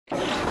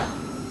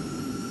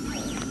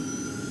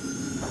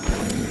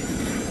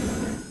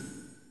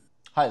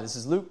Hi, this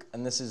is Luke,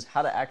 and this is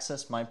how to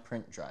access my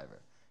print driver.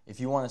 If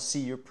you want to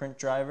see your print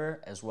driver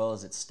as well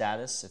as its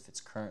status, if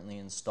it's currently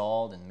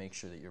installed, and make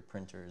sure that your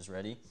printer is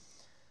ready,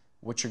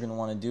 what you're going to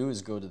want to do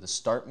is go to the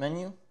Start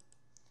menu,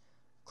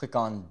 click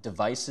on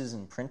Devices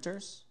and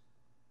Printers.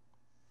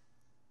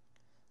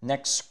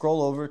 Next,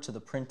 scroll over to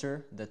the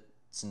printer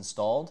that's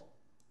installed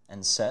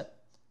and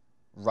set,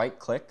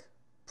 right-click,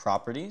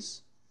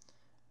 Properties,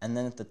 and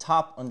then at the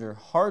top under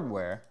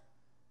Hardware,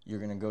 you're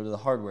going to go to the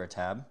Hardware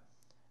tab,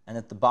 and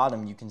at the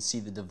bottom you can see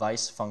the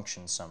device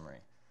function summary.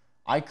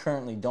 I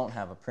currently don't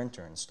have a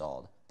printer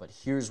installed, but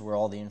here's where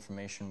all the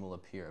information will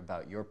appear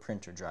about your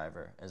printer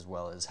driver as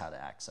well as how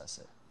to access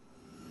it.